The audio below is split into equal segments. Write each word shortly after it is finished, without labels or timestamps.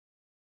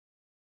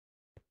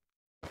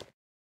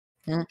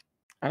Hmm,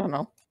 I don't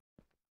know.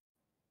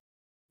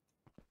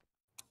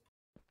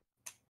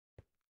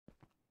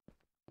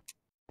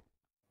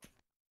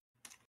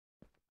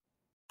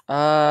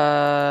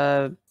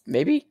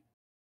 Maybe?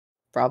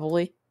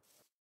 Probably?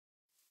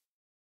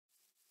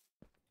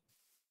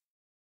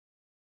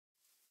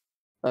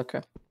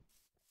 Okay.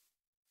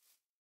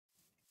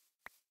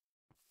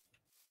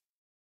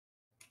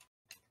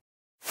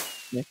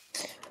 Yeah.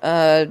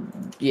 Uh,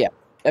 yeah.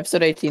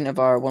 Episode 18 of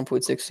our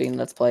 1.16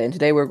 Let's Play, and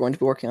today we're going to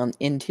be working on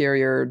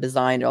interior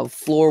design of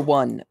floor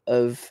 1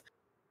 of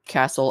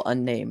Castle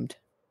Unnamed.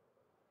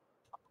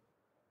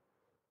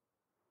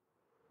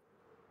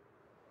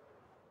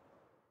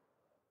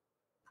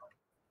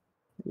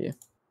 Yeah.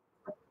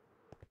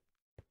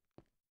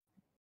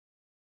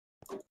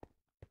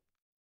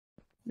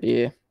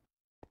 Yeah.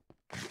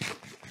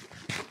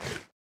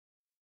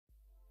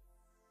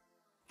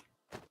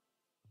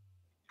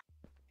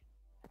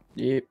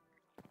 Yep.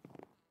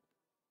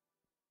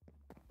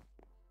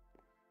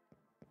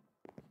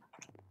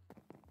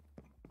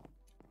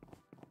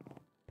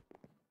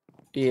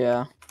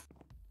 Yeah.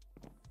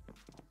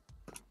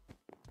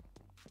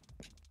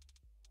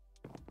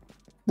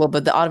 Well,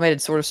 but the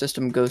automated sorter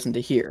system goes into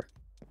here.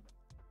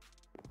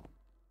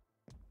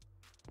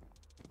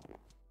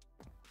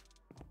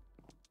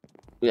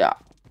 Yeah.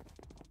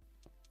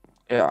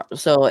 Yeah.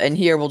 So, and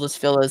here we'll just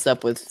fill this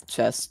up with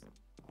chests.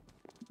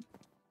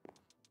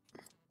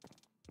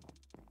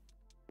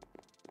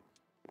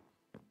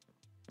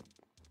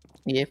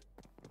 Yep.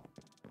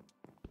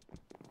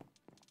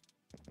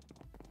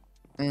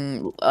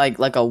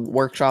 Like a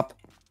workshop.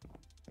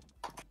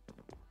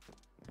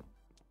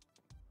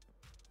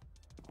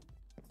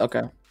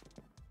 Okay.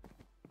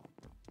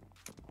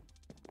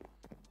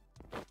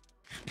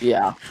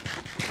 Yeah.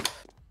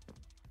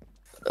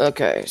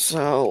 Okay,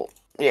 so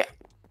yeah.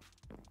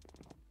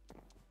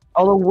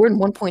 Although we're in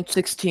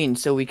 1.16,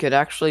 so we could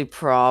actually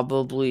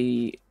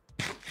probably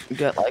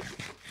get like,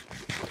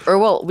 or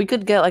well, we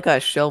could get like a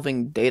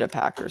shelving data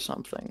pack or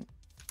something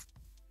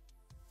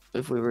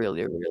if we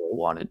really, really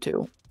wanted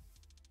to.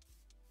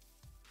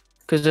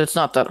 Because it's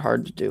not that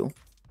hard to do.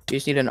 You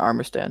just need an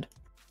armor stand.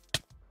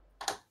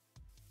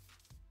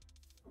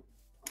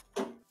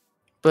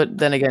 But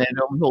then again, it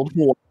only holds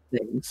one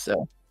thing,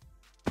 so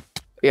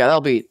yeah,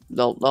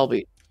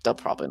 they'll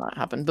probably not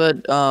happen.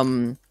 But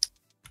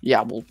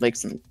yeah, we'll make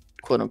some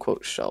quote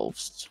unquote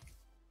shelves.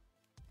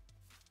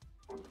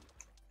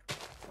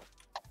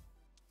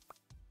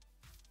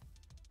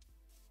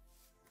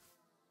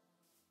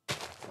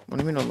 What do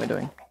you mean? What am I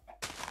doing?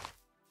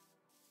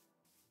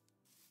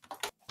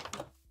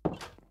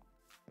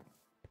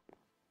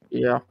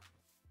 Yeah.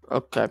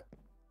 Okay.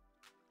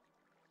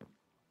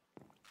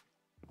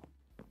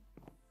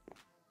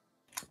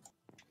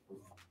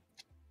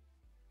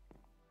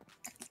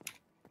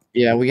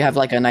 Yeah, we have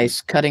like a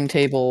nice cutting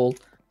table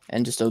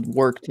and just a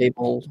work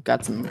table.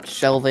 Got some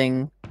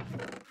shelving.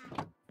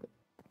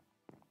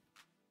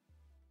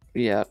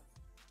 Yeah.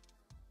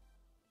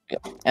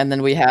 Yep. And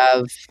then we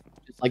have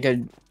just like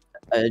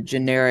a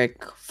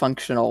generic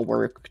functional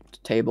work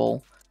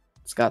table.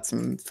 It's got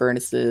some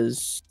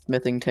furnaces,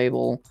 smithing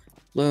table,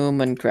 loom,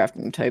 and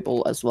crafting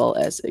table, as well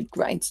as a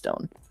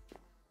grindstone.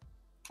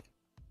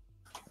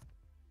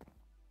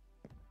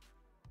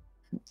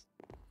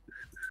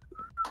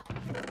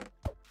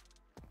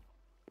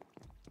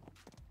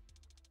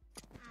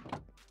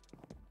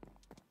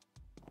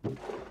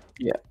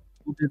 Yeah,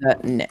 we'll do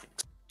that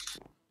next.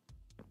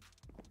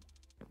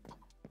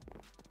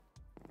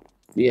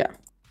 Yeah.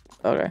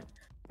 Okay.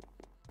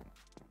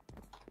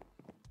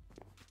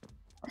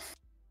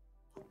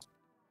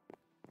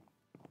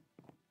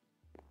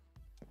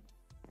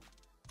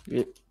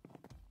 Yep.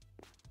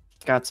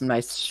 Got some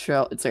nice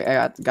It's like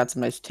I got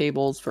some nice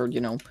tables for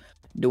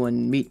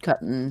doing meat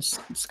cuttings.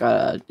 It's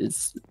got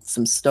it's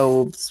some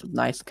stoves,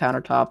 nice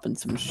countertop, and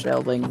some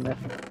shelving that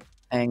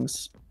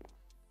hangs.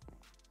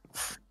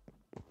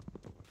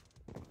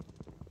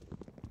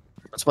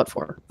 What's what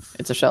for?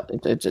 It's a shelf.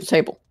 It's a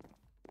table.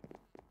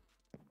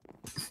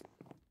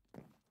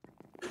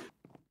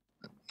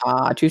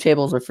 Two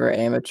tables are for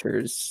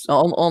amateurs.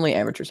 Only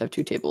amateurs have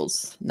two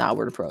tables. Now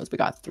we're the pros. We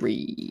got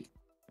three.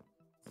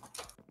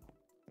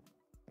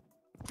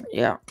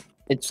 Yeah,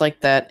 it's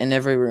like that in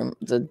every room.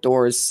 The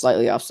door is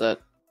slightly offset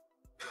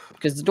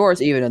because the door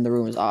is even and the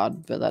room is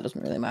odd, but that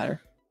doesn't really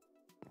matter.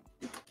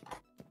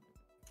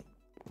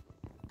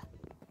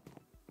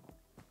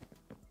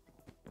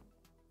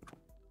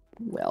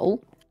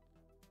 Well,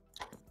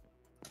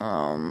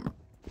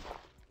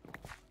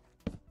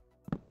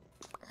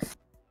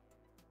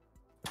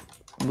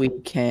 we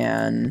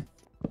can,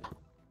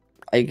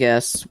 I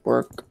guess,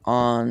 work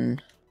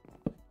on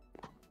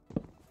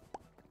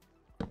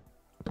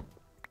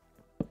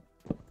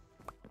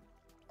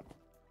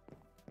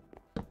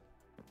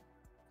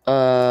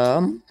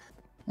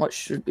what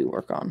should we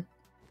work on?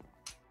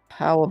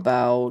 How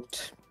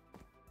about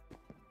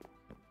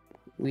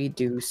we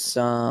do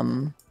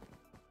some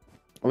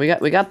we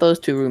got those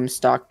two rooms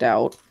stocked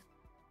out.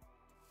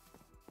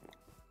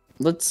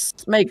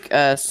 Let's make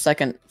a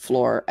second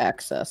floor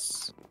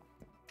access.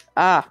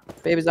 Ah,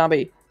 baby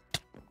zombie.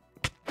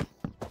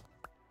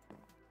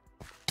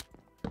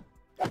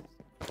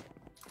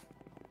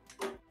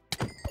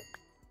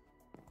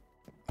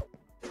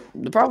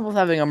 The problem with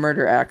having a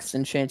murder axe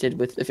enchanted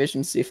with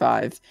efficiency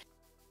 5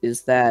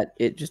 is that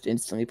it just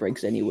instantly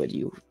breaks any wood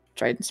you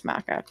try and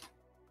smack at.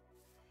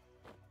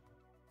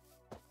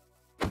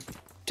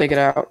 Take it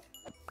out.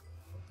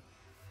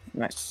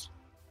 Nice.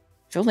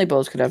 If only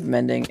bows could have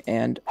mending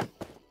and...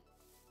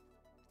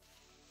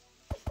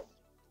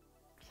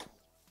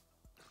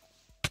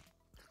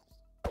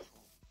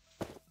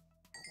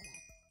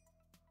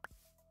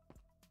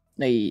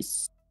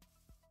 Nice.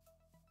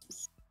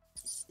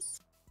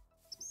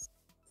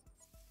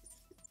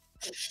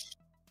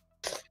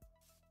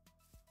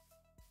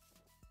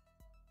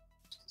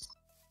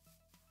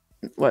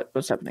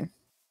 What's happening?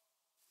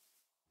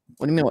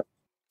 What do you mean what?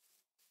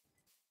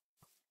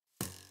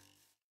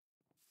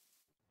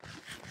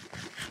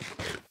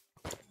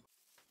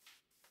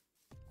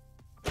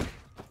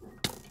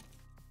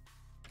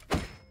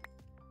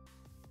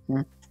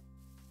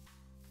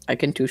 I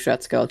can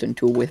two-shot skeleton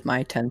tool with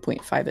my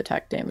 10.5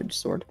 attack damage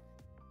sword.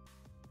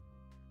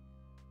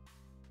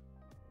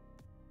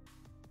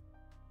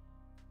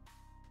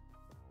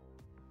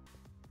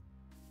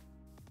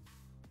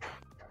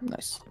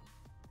 Nice.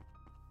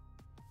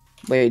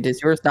 Wait,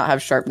 does yours not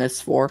have sharpness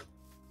 4?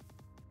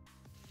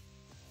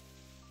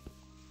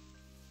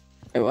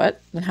 Wait,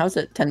 what? Then how's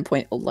it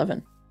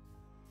 10.11?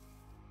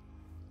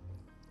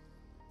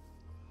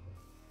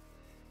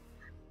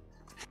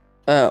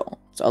 Oh,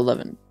 it's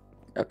 11.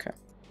 Okay.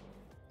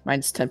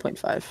 Mine's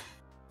 10.5.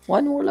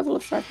 One more level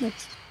of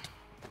sharpness.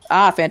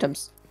 Ah,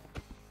 phantoms.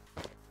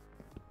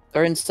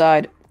 They're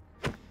inside.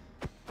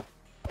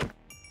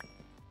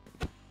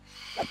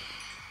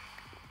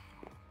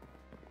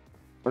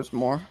 Where's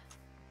more?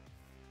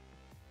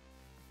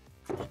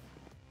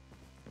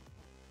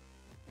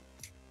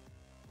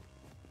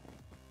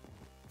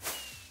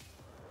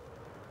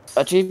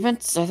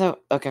 Achievements? I thought...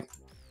 Okay.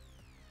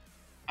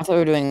 I thought we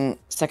were doing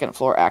second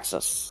floor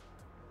access.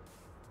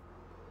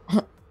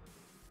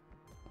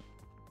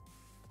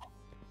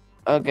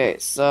 Okay,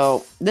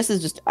 so this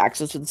is just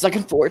access to the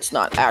second floor. It's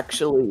not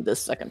actually the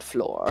second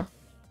floor.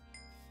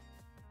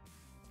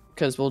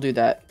 Because we'll do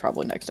that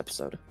probably next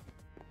episode.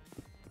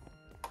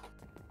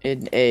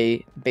 In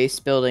a base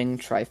building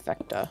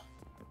trifecta.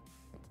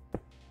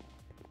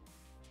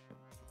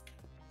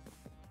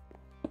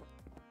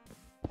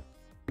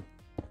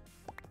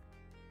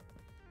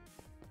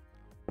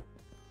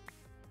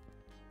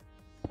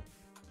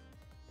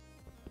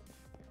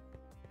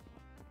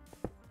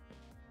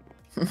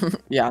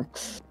 Yeah.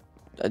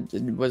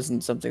 It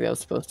wasn't something that was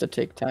supposed to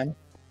take time.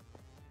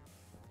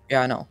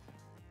 Yeah, I know.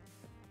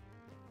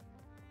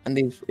 And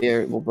these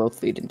will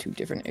both lead into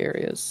different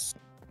areas.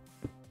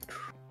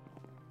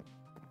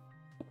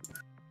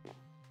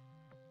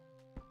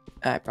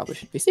 I probably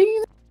should be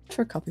singing that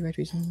for copyright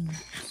reasons.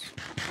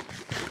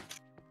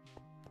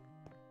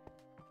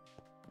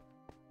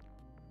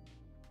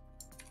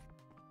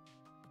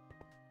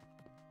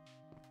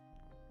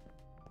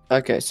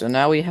 Okay, so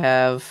now we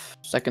have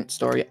second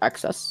story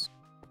access.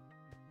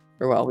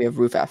 Or well, we have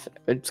roof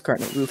it's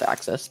currently roof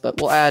access, but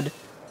we'll add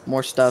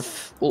more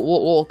stuff.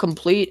 We'll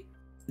complete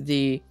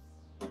the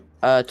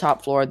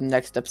top floor in the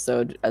next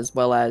episode, as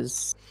well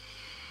as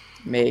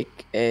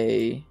make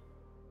a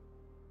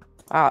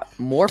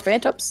more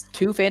phantoms,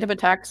 2 phantom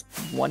attacks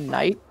one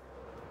night.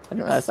 I don't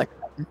know. That's like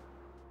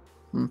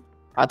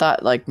I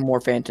thought like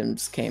more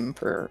phantoms came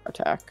per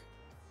attack.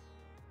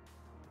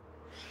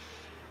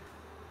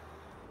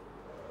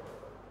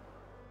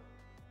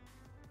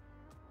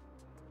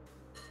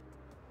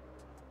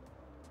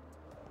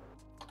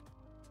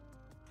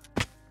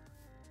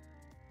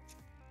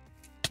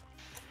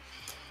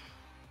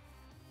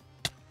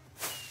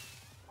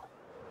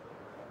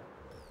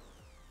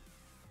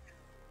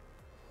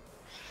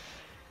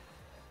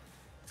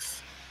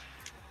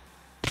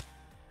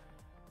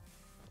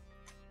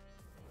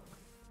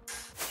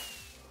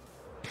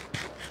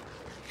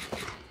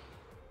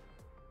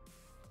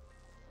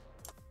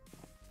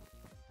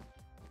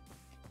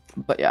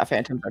 But yeah,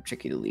 phantoms are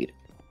tricky to lead.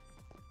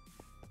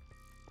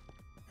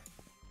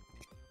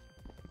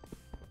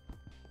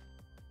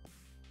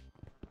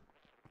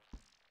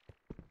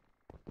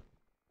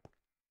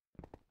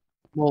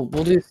 We'll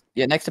do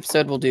next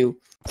episode we'll do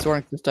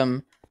soaring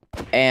system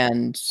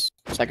and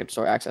second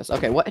story access.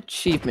 Okay, what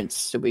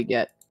achievements do we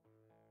get?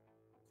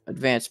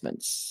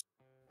 Advancements.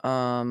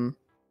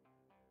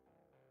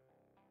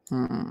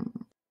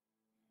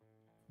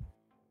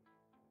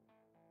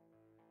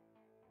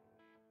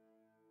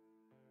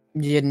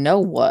 You know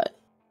what?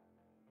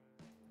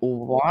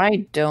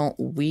 Why don't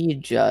we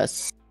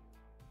just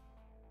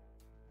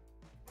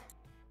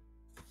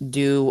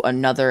do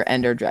another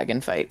Ender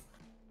Dragon fight?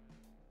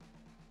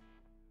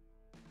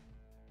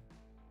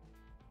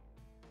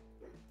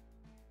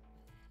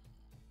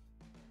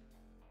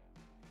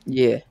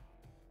 Yeah.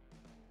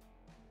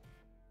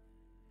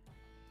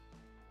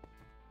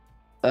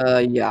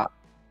 Yeah.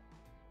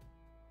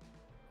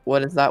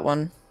 What is that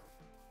one?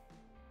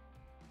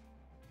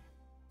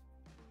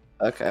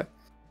 Okay.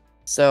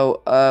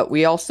 So,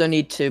 we also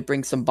need to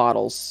bring some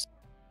bottles.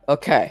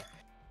 Okay.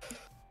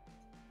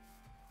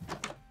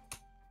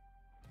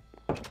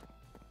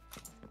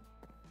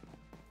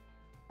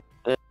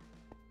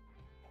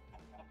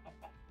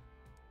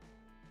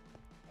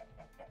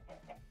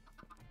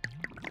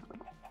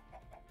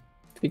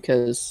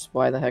 Because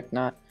why the heck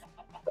not?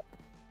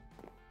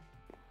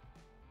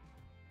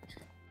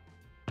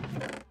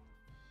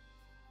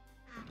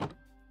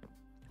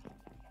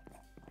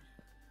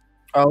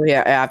 Oh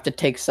yeah, I have to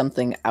take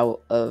something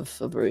out of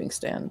a brewing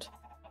stand.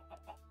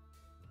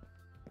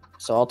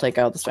 So I'll take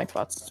out the strength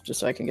pots just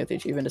so I can get the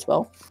achievement as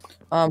well.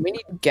 We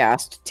need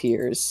gassed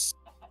tiers.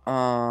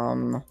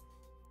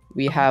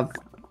 We have.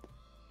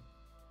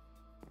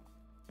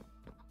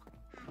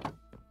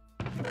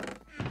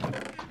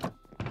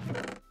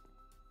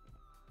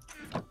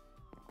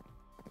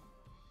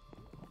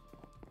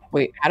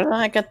 Wait, how did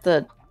I get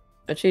the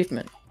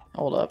achievement?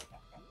 Hold up.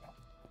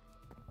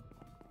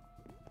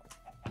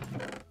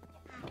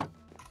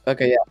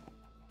 Okay,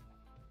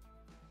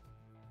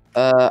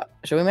 yeah.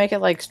 Should we make it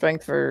like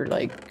strength for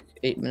like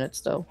 8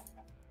 minutes though?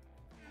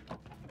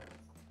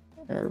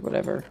 Or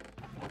whatever.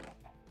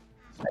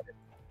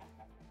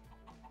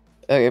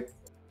 Okay.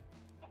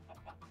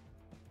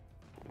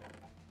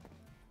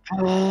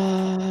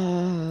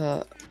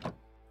 We're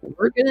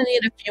gonna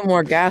need a few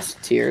more gas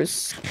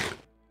tiers.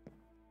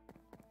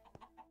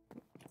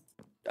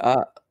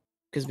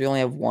 Because we only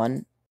have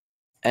one.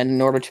 And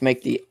in order to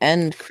make the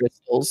end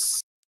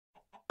crystals,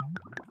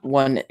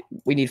 we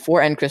need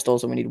 4 end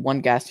crystals, and we need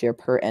 1 gas tier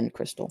per end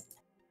crystal.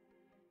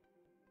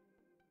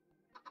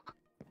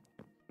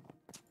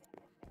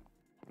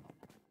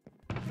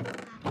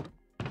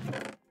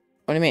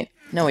 What do you mean?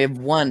 No, we have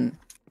 1.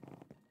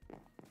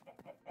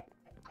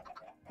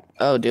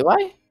 Oh, do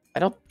I? I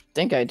don't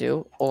think I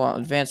do. Hold on,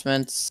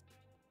 advancements.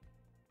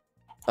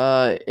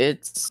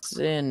 It's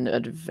in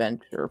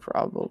adventure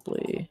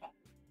probably.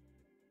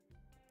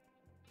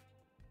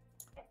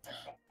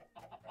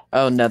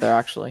 Oh, nether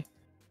actually.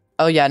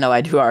 Oh yeah, no, I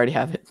do already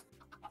have it.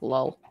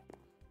 Lol.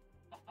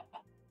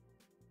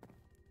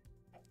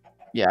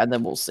 Yeah, and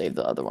then we'll save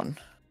the other one.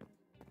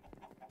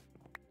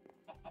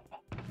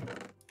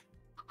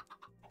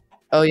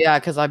 Oh yeah,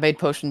 because I made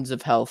potions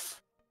of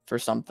health for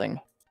something.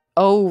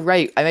 Oh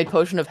right, I made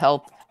potion of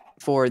health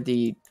for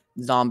the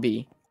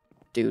zombie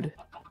dude.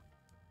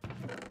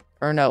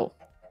 Or no.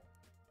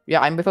 Yeah,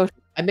 I made potion.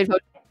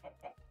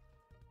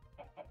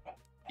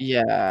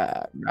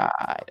 Yeah,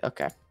 right.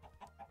 Okay.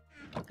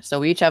 So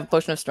we each have a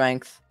potion of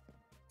strength.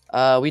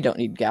 We don't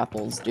need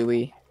gapples, do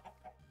we?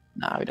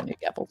 Nah, we don't need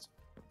gapples.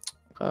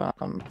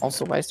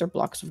 Also, why is there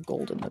blocks of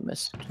gold in the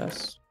mist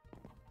chest?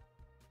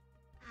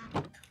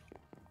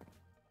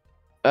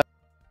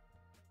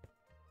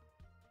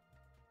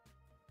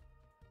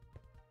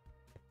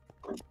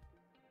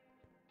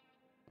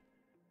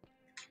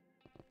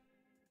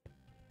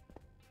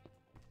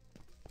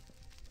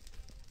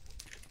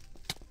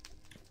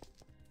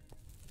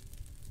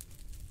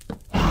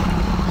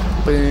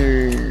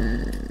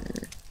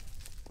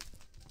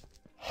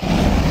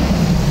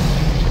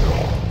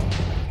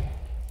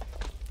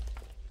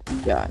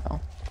 Yeah, I know.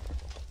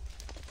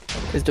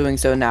 Because doing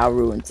so now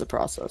ruins the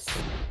process.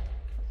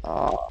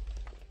 Uh,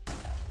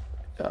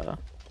 the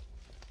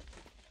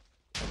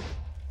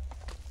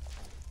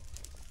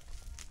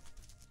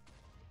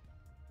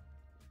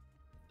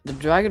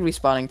dragon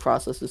respawning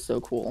process is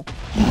so cool.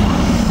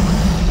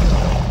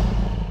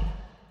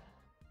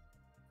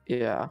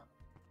 Yeah.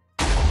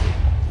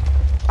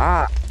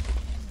 Ah.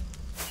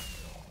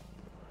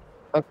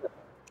 Okay.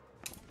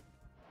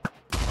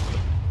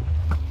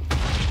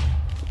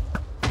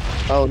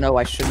 Oh no,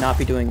 I should not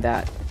be doing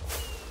that.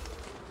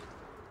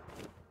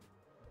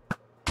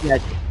 Yeah.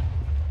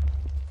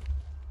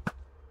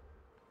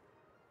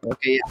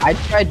 Okay, I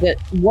tried to.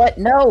 What?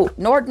 No,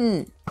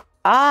 Norton.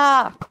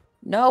 Ah,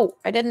 no,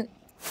 I didn't.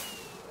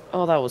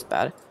 Oh, that was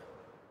bad.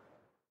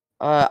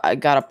 I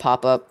got a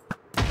pop up,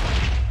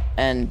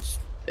 and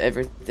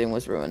everything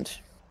was ruined.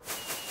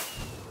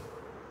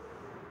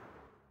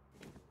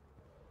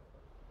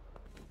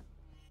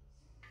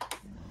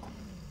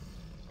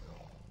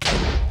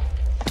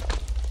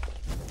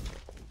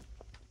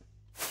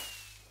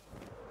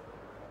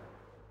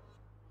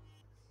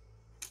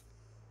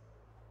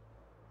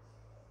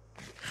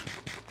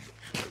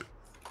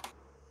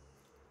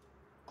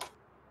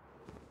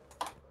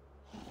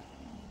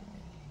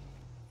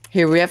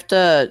 Here, we have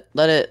to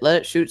let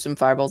it shoot some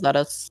fireballs at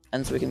us,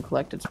 and so we can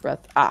collect its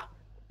breath. Ah.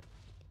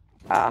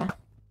 Ah.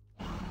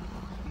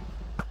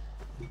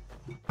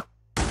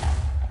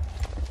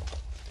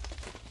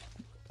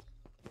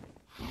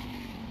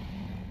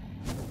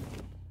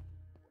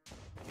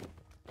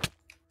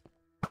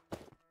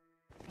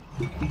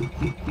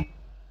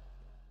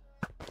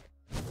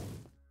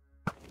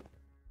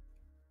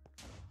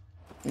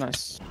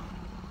 Nice.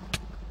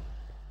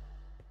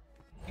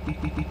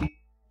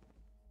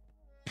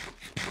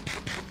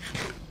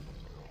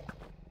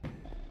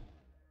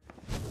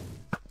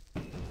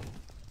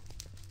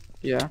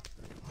 Yeah.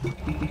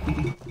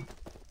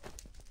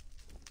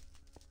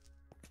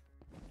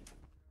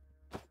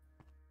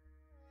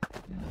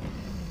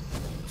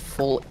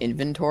 full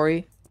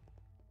inventory.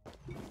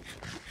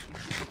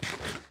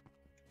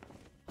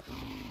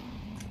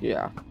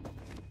 Yeah.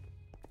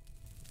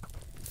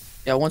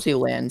 Yeah, once he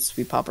lands,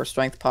 we pop our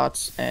strength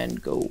pots and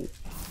go.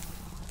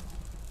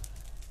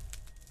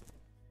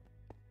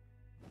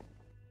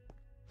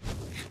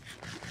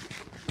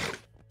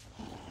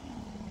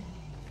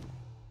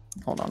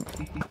 Hold on.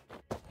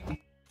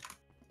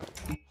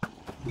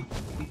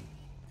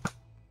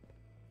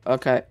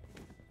 Okay.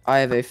 I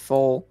have a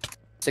full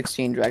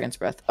 16 Dragon's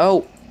Breath.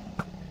 Oh!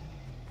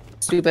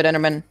 Stupid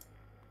Enderman.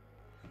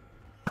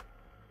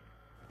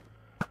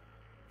 I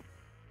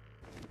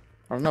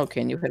don't know,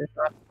 can you hit it?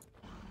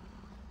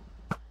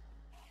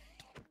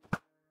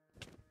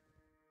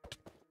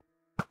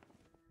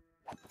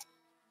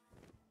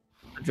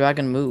 The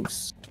dragon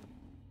moves.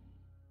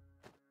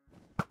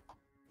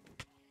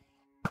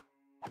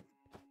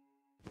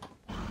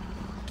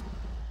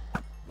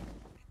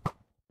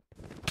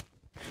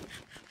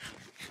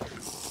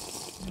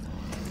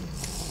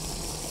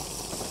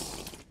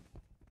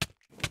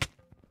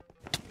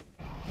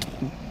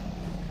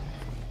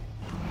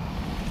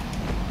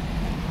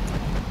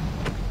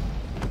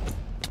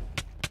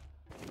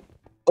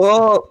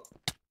 Oh!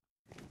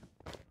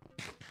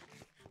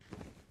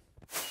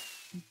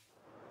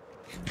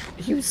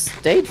 You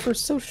stayed for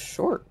so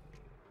short.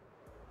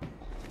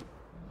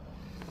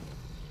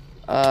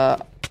 I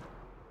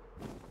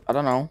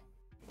don't know.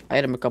 I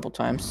hit him a couple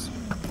times.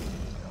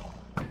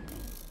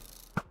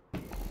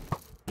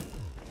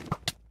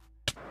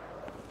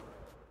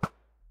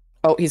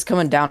 Oh, he's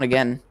coming down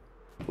again.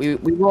 We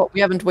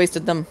haven't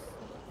wasted them.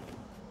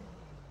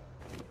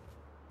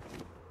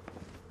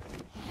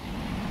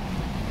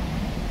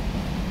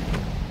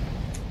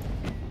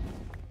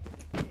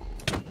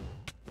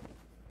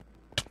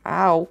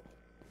 Ow.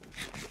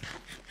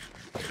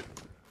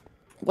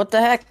 What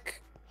the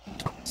heck?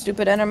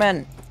 Stupid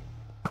Enderman.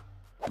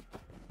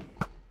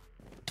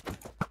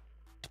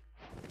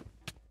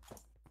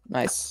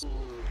 Nice.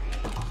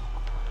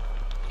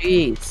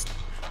 Jeez.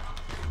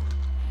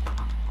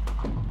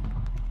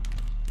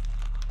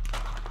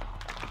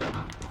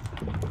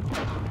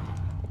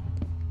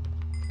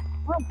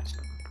 What?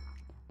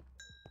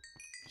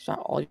 It's not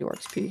all your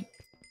XP.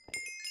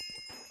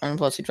 And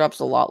plus, he drops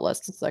a lot less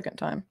the second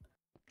time.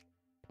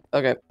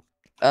 Okay.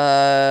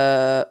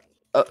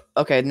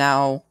 Okay,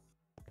 now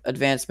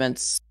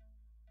advancements.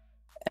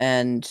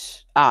 And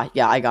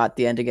yeah, I got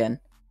the end again.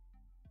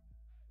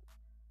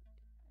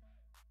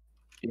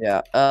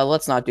 Yeah.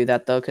 Let's not do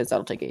that though, because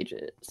that'll take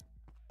ages.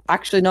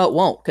 Actually, no, it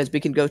won't, because we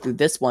can go through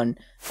this one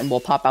and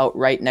we'll pop out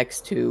right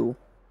next to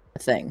a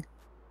thing.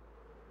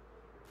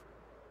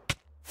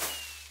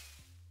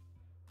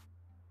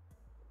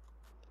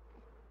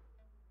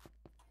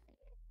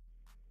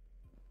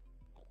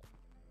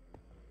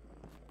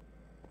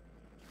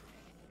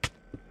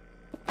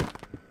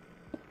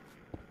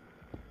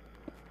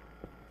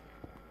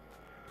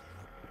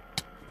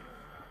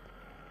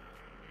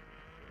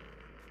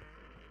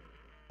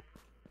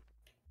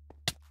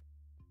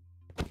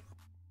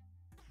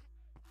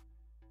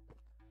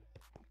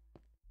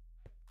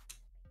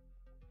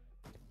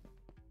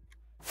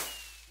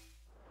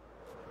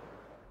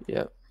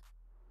 Yep.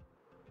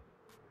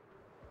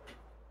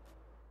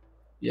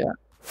 Yeah.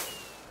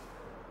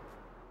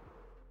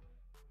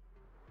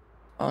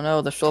 Oh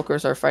no, the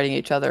shulkers are fighting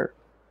each other.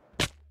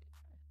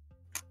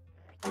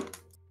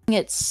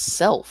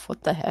 Itself,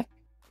 what the heck?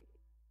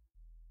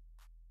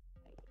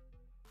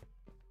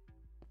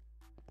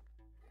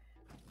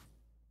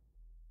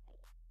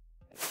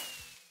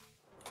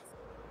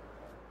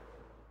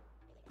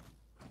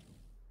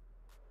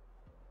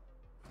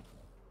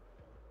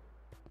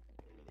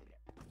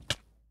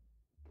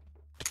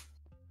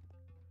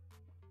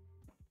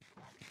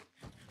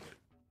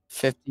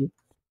 $50.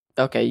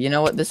 Okay, you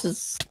know what? This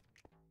is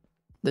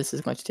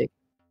going to take.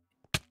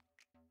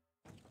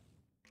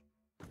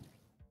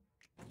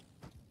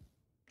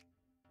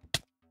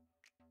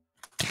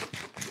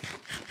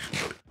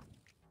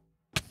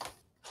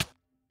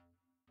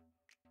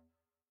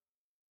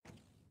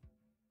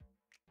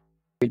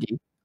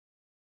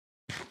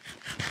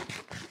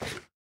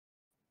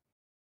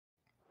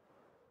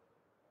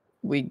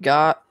 We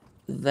got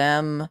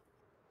them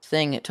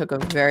thing. It took a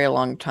very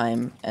long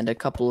time and a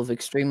couple of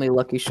extremely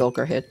lucky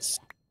shulker hits.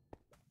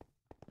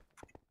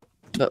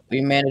 But we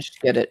managed to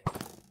get it.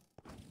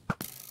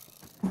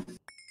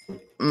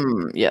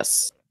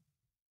 Yes.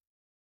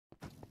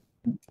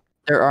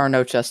 There are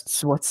no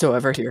chests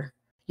whatsoever here.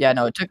 Yeah,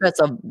 no, it took us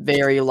a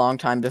very long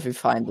time to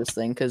find this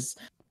thing, because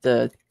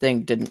the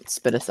thing didn't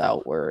spit us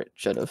out where it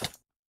should have.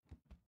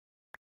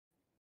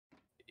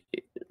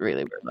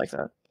 Really weird like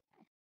that.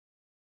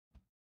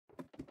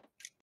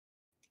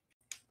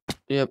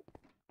 Yep.